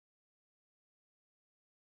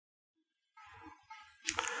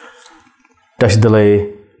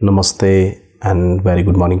नमस्ते and very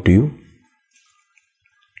good morning to you.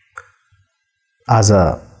 आज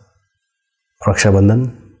रक्षाबन्धन,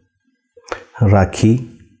 राखी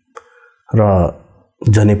र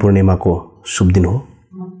जने पूर्णिमाको शुभ दिन हो।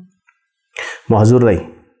 म हजुरलाई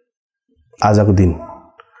आजको दिन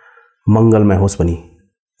मंगलमय होस् भनी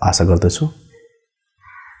आशा गर्दछु।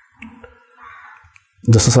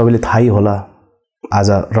 जस्तो सबैले थाहै होला, आज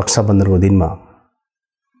रक्षाबन्धनको दिनमा,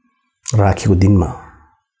 राखीको दिनमा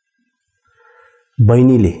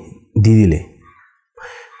बहिनीले, दिदीले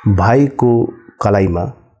भाइको कलाइमा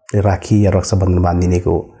राखी या रक्षाबन्धन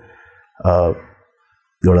बाँधिनेको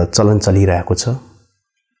एउटा चलन चलिरहेको छ।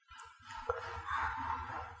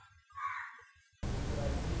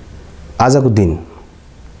 आजको दिन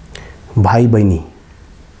भाइ बहिनी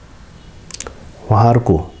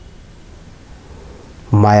उहाँहरूको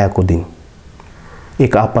मायाको दिन,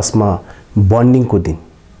 एक आपसमा बन्डिङको दिन,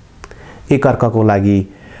 एक अर्काको लागि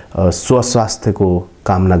स्वास्थ्यको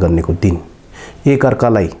कामना गर्नेको दिन, एक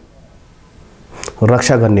अर्कालाई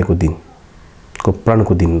रक्षा गर्नेको दिन को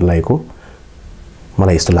प्रणको दिन रहेको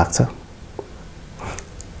मलाई यस्तो लाग्छ।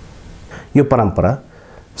 यो परम्परा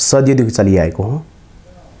सदियौँदेखि चलिआएको हो।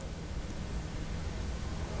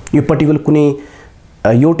 यो पर्टिकुलर कुनै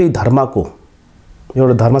एउटै धर्मको,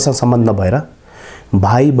 एउटा धर्मसँग सम्बन्ध नभएर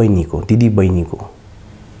भाइ बहिनीको, दिदी बहिनीको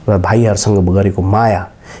र भाइहरूसँग गरेको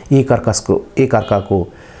माया, एक अर्काको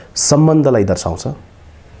सम्बन्धलाई दर्शाउँछ।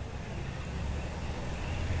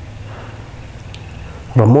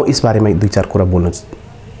 र म यस बारेमा दुई चार कुरा बोल्न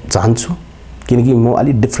चाहन्छु, किनकि म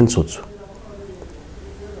अलि डिफरेन्ट सोच्छु।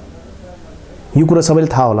 यो कुरा सबैले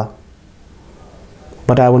थाहा होला,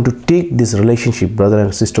 but I want to take this relationship, brother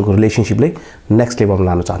and सिस्टरको रिलेसनशिपलाई next लेभलमा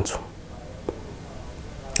लान चाहन्छु।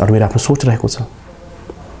 अरू मेरो आफ्नो सोच रहेको छ,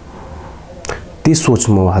 त्यो सोच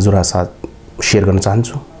म हजुरहरू साथ शेयर गर्न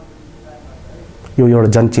चाहन्छु। यो एउटा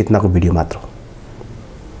जनचेतनाको भिडियो मात्र हो।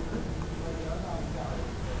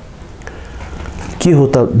 के हो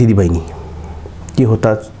त दिदी बहिनी, के हो त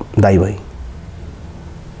दाइ भाइ?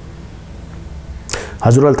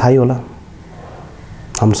 हजुरलाई थाहै होला,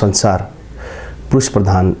 हाम्रो संसार पुरुष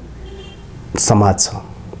प्रधान समाज छ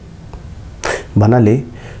भन्नाले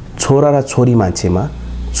छोरा र छोरी मान्छेमा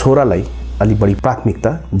छोरालाई अलि बढी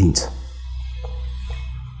प्राथमिकता दिन्छ।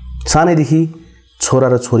 सानैदेखि छोरा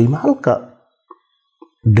र छोरीमा हल्का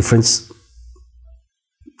डिफरेन्स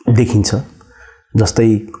देखिन्छ। जस्तै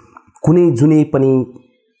कुनै जुनै पनि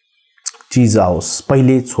चीज आओस्,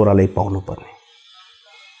 पहिले छोरालाई पाउनु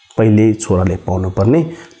पर्ने,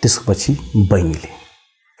 त्यसपछि बहिनीले।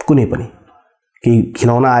 कुनै पनि केही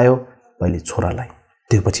खिलौना आयो पहिले छोरालाई,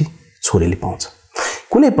 त्यसपछि छोरीले पाउँछ।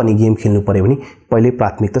 कुनै पनि गेम खेल्नु पर्यो भने पहिले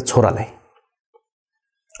प्राथमिकता छोरालाई,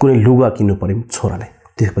 कुनै लुगा किन्नु पर्यो भने छोरालाई,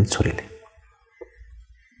 त्यसपछि छोरीले।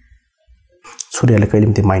 छोरीहरूले कहिले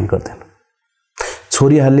पनि त्यो माइन्ड गर्दैन,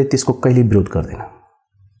 छोरीहरूले त्यसको कहिले विरोध गर्दैन।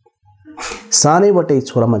 सानैबाटै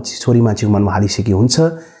छोरी मान्छेको मनमा हालिसकेको हुन्छ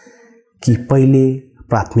कि पहिले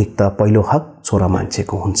प्राथमिकता, पहिलो हक छोरा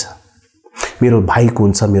मान्छेको हुन्छ, मेरो भाइको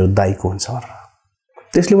हुन्छ, मेरो दाइको हुन्छ भनेर।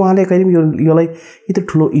 त्यसले उहाँले कहिले पनि योलाई यति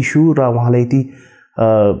ठुलो इस्यु र उहाँले यति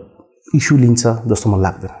इस्यु लिन्छ जस्तो मलाई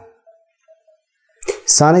लाग्दैन।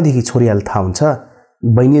 सानैदेखि छोरीहरूलाई थाहा हुन्छ,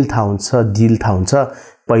 बहिनीले थाहा हुन्छ, दिदीले थाहा हुन्छ,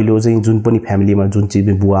 पहिलो चाहिँ जुन पनि फ्यामिलीमा जुन चिज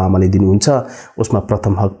बुवा आमाले दिनुहुन्छ उसमा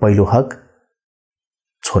प्रथम हक, पहिलो हक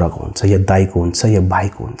छोराको हुन्छ, या दाइको हुन्छ, या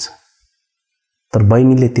भाइको हुन्छ। तर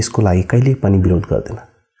बहिनीले त्यसको लागि कहिले पनि विरोध गर्दैन।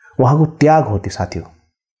 उहाँको त्याग हो त्यो, साथी हो।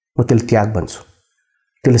 म त्यसले त्याग भन्छु,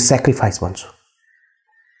 त्यसले सेक्रिफाइस भन्छु।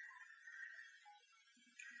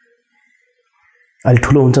 अलि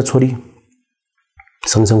ठुलो हुन्छ छोरी,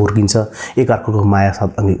 सँगसँगै हुर्किन्छ, एक अर्काको माया साथ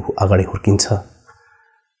अगाडि हुर्किन्छ।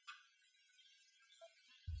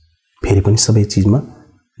 फेरि पनि सबै चिजमा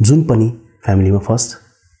जुन पनि फ्यामिलीमा फर्स्ट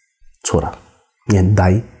छोरा या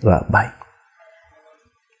दाइ र भाइ।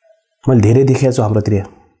 मैले धेरै देखेको छु हाम्रोतिर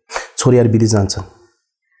छोरीहरू विदेश जान्छन्,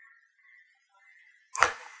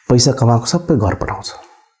 पैसा कमाएको सबै घर पठाउँछ।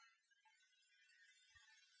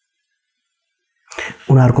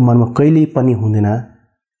 उनीहरूको मनमा कहिल्यै पनि हुँदैन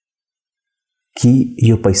कि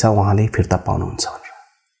यो पैसा उहाँले फिर्ता पाउनुहुन्छ भनेर।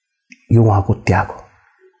 यो उहाँको त्याग हो।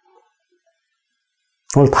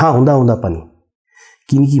 मलाई थाहा हुँदा पनि,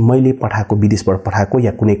 किनकि मैले पठाएको, विदेशबाट पठाएको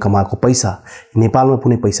या कुनै कमाएको पैसा, नेपालमा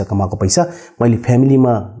कुनै पैसा कमाएको पैसा मैले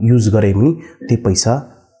फ्यामिलीमा युज गरेँ भने त्यो पैसा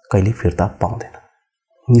कहिले फिर्ता पाउँदैन,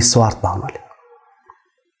 निस्वार्थ भावनाले।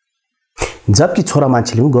 जबकि छोरा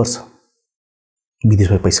मान्छेले पनि गर्छ,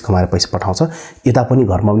 विदेशबाट पैसा कमाएर पैसा पठाउँछ, यता पनि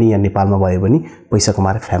घरमा पनि या नेपालमा भयो भने पैसा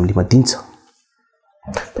कमाएर फ्यामिलीमा दिन्छ।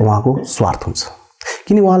 त उहाँको स्वार्थ हुन्छ,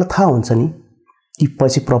 किन उहाँलाई थाहा हुन्छ नि कि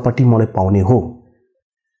पछि प्रपर्टी मलाई पाउने हो।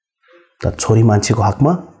 तर छोरी मान्छेको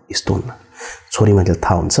हकमा यस्तो हुन्न। छोरी मान्छेलाई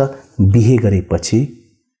थाहा हुन्छ बिहे गरेपछि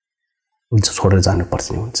छोडेर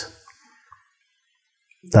जानुपर्छ नि हुन्छ,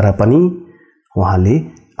 तर पनि उहाँले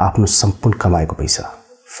आफ्नो सम्पूर्ण कमाएको पैसा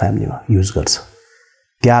फ्यामिलीमा युज गर्छ,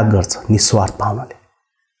 त्याग गर्छ निस्वार्थ भावनाले।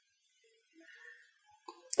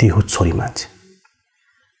 त्यो हो छोरी मान्छे।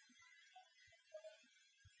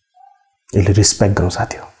 यसले रेस्पेक्ट गर्नु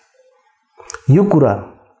साथी हो। यो कुरा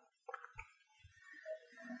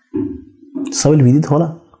सबैले विदित होला,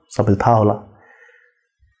 सबैले थाहा होला,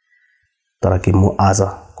 तर कि म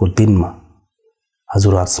आजको दिनमा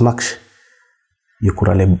हजुरहरु समक्ष यो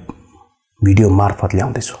कुराले भिडियो मार्फत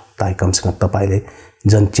ल्याउँदैछु ताकि कमसेकम तपाईले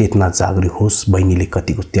जनचेतना जागृत होस्, बहिनीले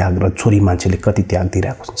कतिको त्याग र छोरी मान्छेले कति त्याग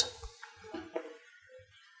दिइरहेको हुन्छ।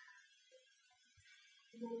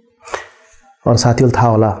 और साथीहरु थाहा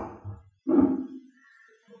होला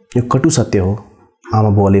यो कटु सत्य हो, आमा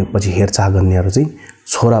बुवाले पछि हेरचाह गर्नेहरु चाहिँ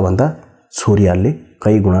छोरा भन्दा छोरीहरुले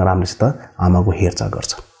कई गुणा राम्रोसित आमाको हेरचाह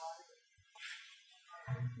गर्छ।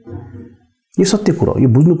 यो सत्य कुरा हो, यो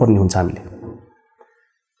बुझ्नुपर्ने हुन्छ हामीले।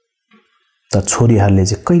 त छोरीहरुले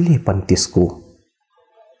चाहिँ कहिले पनि त्यसको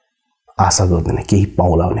आशा गर्दैन, केही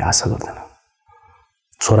पाउला भन्ने आशा गर्दैन।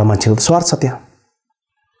 छोरा मान्छेको त स्वार्थ छ त्यहाँ।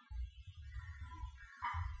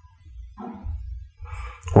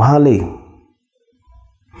 उहाँले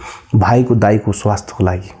भाइको दाइको स्वास्थ्यको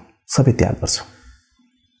लागि सबै त्याग गर्छ।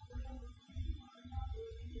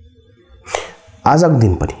 आजको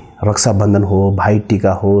दिन पनि रक्षाबन्धन हो, भाइ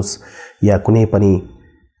टीका होस् या कुनै पनि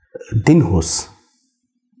दिन होस्,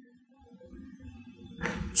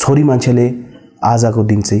 छोरी मान्छेले आजको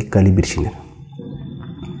दिन चाहिँ कहिले बिर्सिँदैन।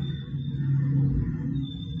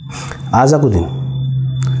 आजको दिन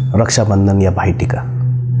रक्षाबन्धन या भाइ टीका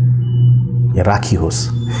या राखी होस्,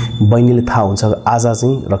 बहिनीले थाहा हुन्छ आज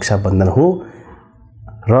चाहिँ रक्षाबन्धन हो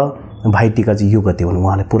र भाइ टीका चाहिँ यो गते हो,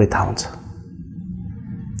 उहाँलाई पुरै थाहा हुन्छ।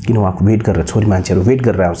 किन उहाँको वेट गरेर छोरी मान्छेहरू वेट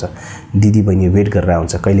गरेर आउँछ, दिदी बहिनी वेट गरेर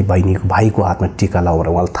आउँछ कहिले बहिनीको भाइको हातमा टीका लाउँ,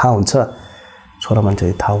 उहाँलाई थाहा हुन्छ। छोरा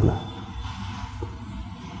मान्छेले थाहा हुन्न।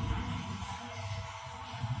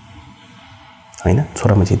 हैन,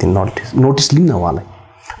 छोरा मान्छे यति नोटिस लिन्न उहाँलाई,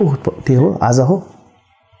 ओह त्यो हो आज हो।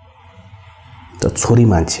 त छोरी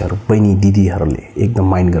मान्छेहरू बहिनी दिदीहरूले एकदम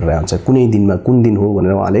माइन्ड गरेर आउँछ, कुनै दिनमा कुन दिन हो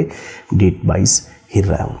भनेर उहाँले डेट वाइज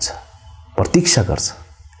हेरेर आउँछ, प्रतीक्षा गर्छ।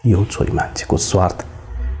 यो हो छोरी मान्छेको स्वार्थ,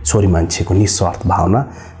 छोरी मान्छेको निस्वार्थ भावना,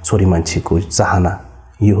 छोरी मान्छेको चाहना।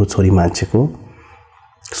 यो हो छोरी मान्छेको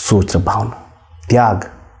सोच र भावना, त्याग,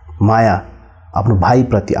 माया आफ्नो भाइ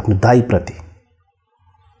प्रति, आफ्नो दाइ प्रति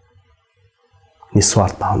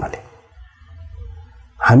निस्वार्थ भावनाले।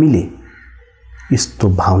 हामीले यस्तो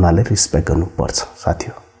भावनाले रेस्पेक्ट गर्नुपर्छ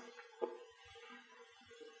साथीहरु।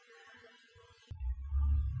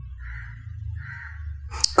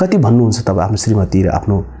 कति भन्नुहुन्छ तब आफ्नो श्रीमती र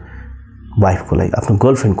आफ्नो वाइफको लागि, आफ्नो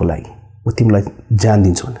गर्लफ्रेन्डको लागि म तिमीलाई जान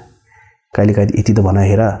दिन्छु भने, कहिले कहिले यति त भना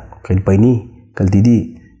हेर, कहिले बहिनी, कहिले दिदी,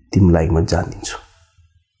 तिमीलाई म जान दिन्छु।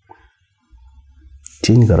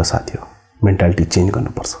 चेन्ज गर साथीहरु, मेन्टालिटी चेन्ज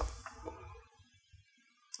गर्नुपर्छ।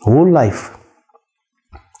 होल लाइफ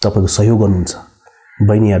तपाईको सहयोग गर्नुहुन्छ।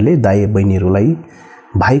 बहिनीहरूले दाइ बहिनीहरूलाई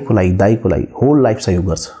भाइको लागि दाइको लागि होल लाइफ सहयोग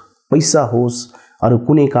गर्छ। पैसा होस् अरु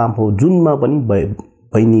कुनै काम हो, जुनमा पनि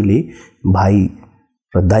बहिनीले भाइ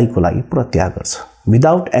र दाइको लागि पुरा त्याग गर्छ,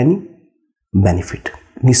 विदाउट एनी बेनिफिट,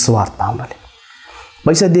 निस्वार्थ भावनाले।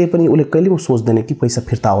 पैसा दिए पनि उले कहिले पनि सोच्दैन कि पैसा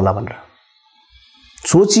फिर्ता आउला भनेर,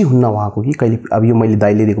 सोची हुन्न उहाँको कि कहिले अब यो मैले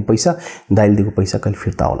दाइले दिएको पैसा कहिले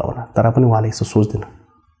फिर्ता आउला भनेर, तर पनि उहाँले यसो सोच्दैन।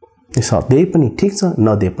 यसो दिए पनि ठीक छ,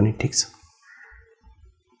 नदिए पनि ठीक छ।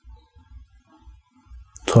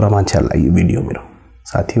 छोरा मान्छेहरूलाई यो भिडियो मेरो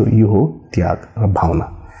साथीहरु, यो हो त्याग र भावना,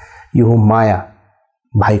 यो हो माया,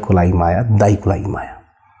 भाइको लागि माया, दाइको लागि माया।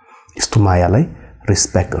 यस्तो मायालाई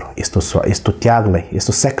रेस्पेक्ट गरौँ, यस्तो त्यागलाई,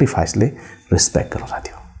 यस्तो सेक्रिफाइसले रेस्पेक्ट गरौँ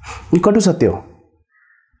साथीहरु। यो कटु सत्य हो,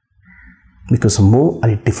 बिकज म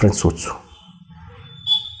अलि डिफरेन्ट सोच्छु।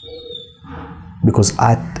 Because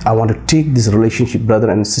I want to take this relationship, brother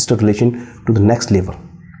and sister relation, to the next level.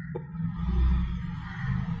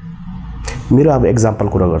 मेरो अब एक्जाम्पल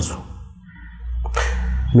कुरा गर्छु।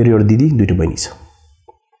 मेरो एउटा दिदी, दुईटा बहिनी छ।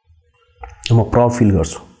 म प्राउड फिल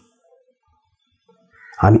गर्छु,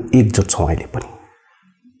 हामी एकजुट छौँ अहिले पनि।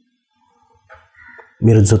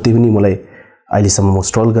 मेरो जति पनि मलाई अहिलेसम्म म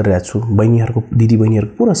स्ट्रगल गरिरहेको छु, बहिनीहरूको दिदी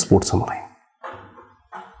बहिनीहरूको पुरा सपोर्ट छ मलाई।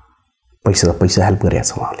 पैसा हेल्प गरिरहेको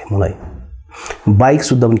छ उहाँले मलाई। बाइक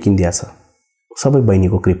सुद्धा पनि किनिदिएको छ, सबै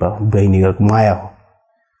बहिनीको कृपा, बहिनीको माया हो।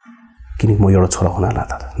 किनकि म एउटा छोरा हुन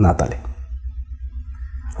नाताले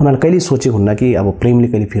उनीहरूले कहिले सोचेको हुन्न कि अब प्रेमले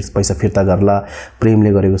कहिले पैसा फिर्ता गर्ला,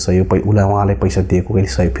 प्रेमले गरेको सहयोग उहाँलाई पैसा दिएको कहिले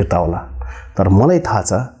सहयोग फिर्ता होला। तर मलाई थाहा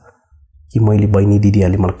छ कि मैले बहिनी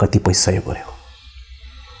दिदीहरूले मलाई कति पैसा सहयोग गर्यो,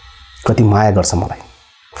 कति माया गर्छ मलाई,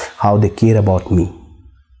 how they care about me,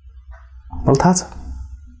 मलाई थाहा छ।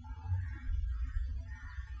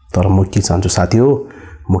 तर म के चाहन्छु साथी हो,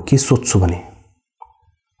 म के सोच्छु भने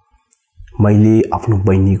मैले आफ्नो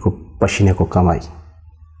बहिनीको पसिनाको कमाई,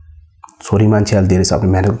 छोरी मान्छेले धेरै छ आफ्नो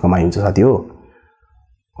मेहनतको कमाई हुन्छ साथी हो,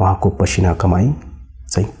 उहाँको पसिना कमाई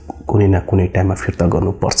चाहिँ कुनै न कुनै टाइममा फिर्ता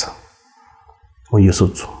गर्नुपर्छ। म यो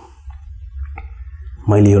सोच्छु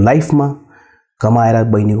मैले यो लाइफमा कमाएर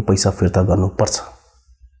बहिनीको पैसा फिर्ता गर्नुपर्छ।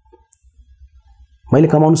 मैले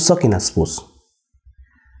कमाउन सकिनँ सपोज,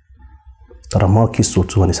 तर म के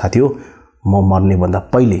सोच्छु भने साथी हो, म मर्ने भन्दा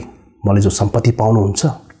पहिले मलाई जो सम्पत्ति पाउनुहुन्छ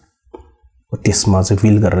त्यसमा चाहिँ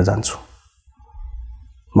विल गरेर जान्छु।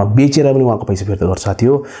 म बेचेर पनि उहाँको पैसा फिर्ता गर्छु साथी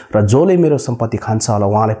हो। र जसले मेरो सम्पत्ति खान्छ होला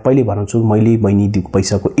उहाँलाई पहिले भन्छु मैले बहिनी दिएको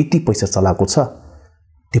पैसाको यति पैसा चलाएको छ,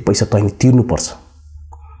 त्यो पैसा तैँले तिर्नुपर्छ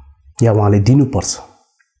या उहाँले दिनुपर्छ।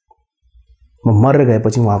 म मरेर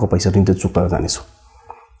गएपछि उहाँको पैसा पनि त्यो चुक्ता जानेछु।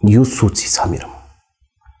 यो सोच छ मेरोमा,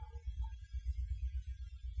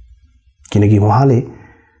 किनकि उहाँले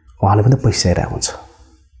पनि पैसा आइरहेको हुन्छ,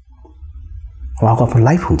 उहाँको आफ्नो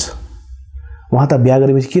लाइफ हुन्छ। उहाँ त बिहा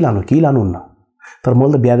गरेपछि के लानुहुन्न, तर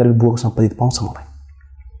मैले त बिहा गरेर बुवाको सम्पत्ति पाउँछ मलाई।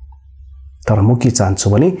 तर म के चाहन्छु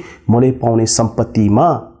भने मैले पाउने सम्पत्तिमा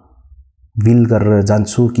बिल गरेर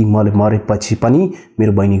जान्छु कि मैले मरेपछि पनि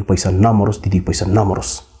मेरो बहिनीको पैसा नमरोस्, दिदीको पैसा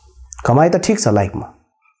नमरोस्। कमाइ त ठिक छ लाइफमा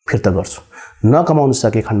फिर्ता गर्छु, नकमाउन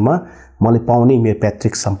सके खण्डमा मैले पाउने मेरो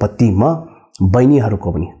पैतृक सम्पत्तिमा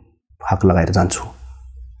बहिनीहरूको पनि हक लगाएर जान्छु।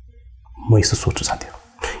 म यस्तो सोच्छु साथी हो।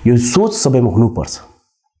 यो सोच सबैमा हुनुपर्छ,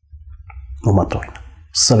 म मात्र होइन,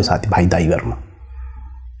 सबै साथी भाइ दाइ घरमा।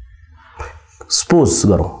 सपोज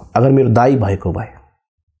गरौँ अगर मेरो दाइ भएको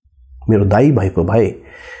भए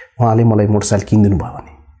उहाँले मलाई मोटरसाइकल किनिदिनु भयो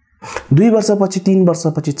भने 2 वर्षपछि 3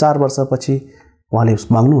 वर्षपछि 4 वर्षपछि उहाँले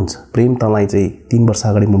माग्नुहुन्छ, प्रेम तँलाई चाहिँ 3 वर्ष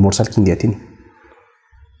अगाडि म मोटरसाइकल किनिदिएको थिएँ नि,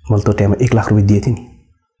 मैले त्यो टाइममा 1 लाख रुपियाँ दिएको थिएँ नि,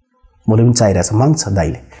 मैले पनि चाहिरहेछ, माग्छ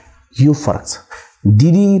दाइले। यो फरक छ।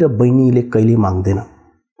 दिदी र बहिनीले कहिले माग्दैन,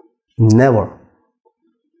 नेभर।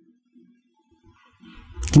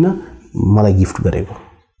 किन? मलाई गिफ्ट गरेको,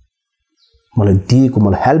 मलाई दिएको,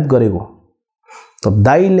 मलाई हेल्प गरेको। त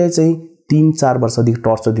दाइले चाहिँ 3-4 वर्षदेखि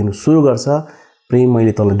टर्चर दिनु सुरु गर्छ, प्रेम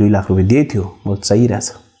मैले तँलाई 2 लाख रुपियाँ दिएको थियो, मलाई चाहिरहेछ।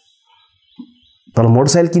 तँलाई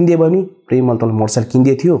मोटरसाइकल किनिदियो भने प्रेम मैले तँलाई मोटरसाइकल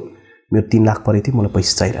किनिदिएको थियो, मेरो 3 लाख परेको थियो, मलाई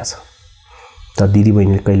पैसा चाहिरहेछ। तर दिदी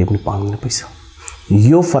बहिनीले कहिले पनि पाउँदैन पैसा।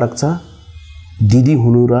 यो फरक छ। दिदी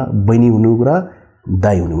हुनु र बहिनी हुनु र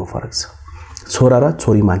दाइ हुनुमा फरक छ। छोरा र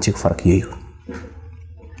छोरी मान्छेको फरक यही हो।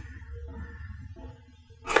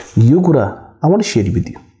 यो कुरा I want to share with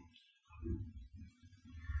you.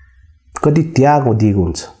 कति त्याग दिएको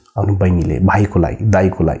हुन्छ आफ्नो बहिनीले भाइको लागि,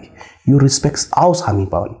 दाइको लागि। यो रिस्पेक्ट आओस् हामी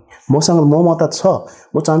पाउने। मसँग ममता छ,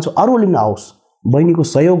 म चाहन्छु अरूले पनि आओस्, बहिनीको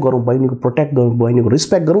सहयोग गरौँ, बहिनीको प्रोटेक्ट गरौँ, बहिनीको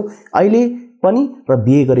रिस्पेक्ट गरौँ। अहिले पनि र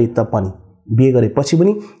बिहे गरे त पनि, बिहे गरेपछि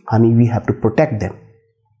पनि हामी we have to protect them.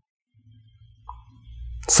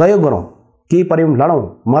 सहयोग गरौँ, केही परे पनि लडौँ,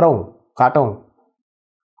 मरौँ, काटौँ।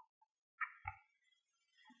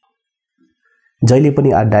 जहिले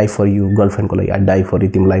पनि आई डाई फर यु, गर्लफ्रेन्डको लागि आई डाई फर यु,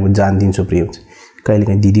 तिमीलाई म जान दिन्छु प्रिय हुन्छ। कहिले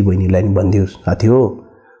काहीँ दिदी बहिनीलाई नि भनिदियो साथी हो,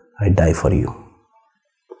 आई डाई फर यु।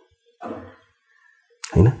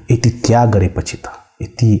 हैन, यति त्याग गरेपछि त,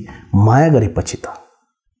 यति माया गरेपछि त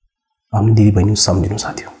आफ्नो दिदी बहिनी सम्झिनु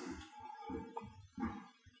साथी हो।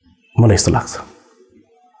 मलाई यस्तो लाग्छ।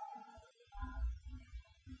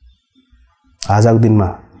 आजको दिनमा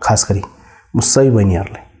खास गरी म सबै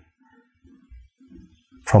बहिनीहरूलाई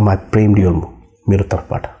फ्रम माई प्रेमडीओल्मो, मेरो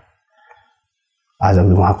तर्फबाट आजको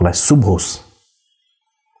दिन उहाँको लागि शुभ होस्।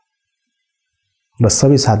 र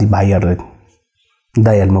सबै साथी भाइहरूलाई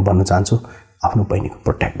दाइहरूले म भन्न चाहन्छु, आफ्नो बहिनीको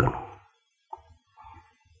प्रोटेक्ट गर्नु,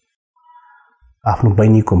 आफ्नो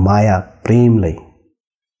बहिनीको माया प्रेमलाई,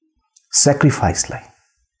 सेक्रिफाइसलाई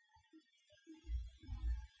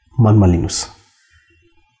मनमा लिनुहोस्,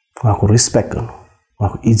 उहाँको रिस्पेक्ट गर्नु,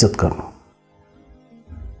 उहाँको इज्जत गर्नु।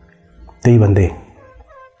 त्यही भन्दै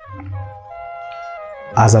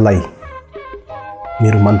आजलाई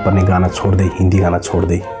मेरो मनपर्ने गाना छोड्दै, हिन्दी गाना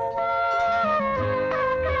छोड्दै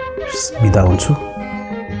बिदा हुन्छु।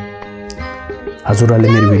 हजुरहरूले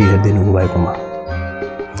मेरो भिडियो हेरिदिनु भएकोमा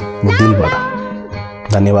म दिलबाट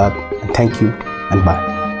धन्यवाद, थ्याङ्क यू एन्ड बाय।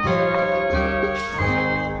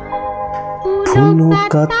 फूलों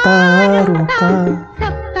का तारों का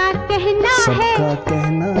सबका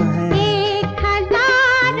कहना है